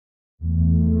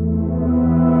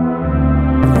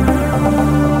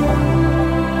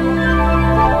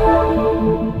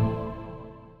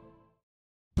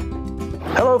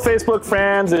Facebook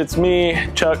fans, it's me,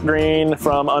 Chuck Green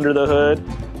from Under the Hood,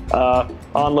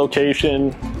 on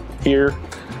location here.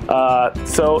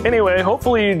 So anyway,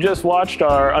 hopefully you just watched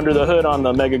our Under the Hood on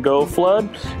the Mega Go flood,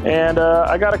 and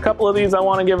I got a couple of these I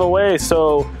want to give away.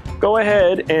 So go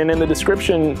ahead and in the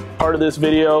description part of this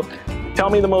video,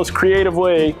 tell me the most creative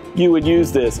way you would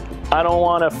use this. I don't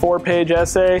want a 4-page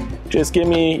essay, just give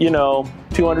me,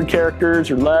 200 characters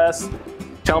or less.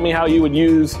 Tell me how you would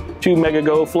use 2 Mega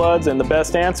Go floods, and the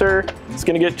best answer is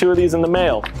going to get 2 of these in the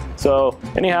mail. So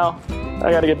anyhow,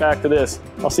 I got to get back to this.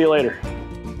 I'll see you later.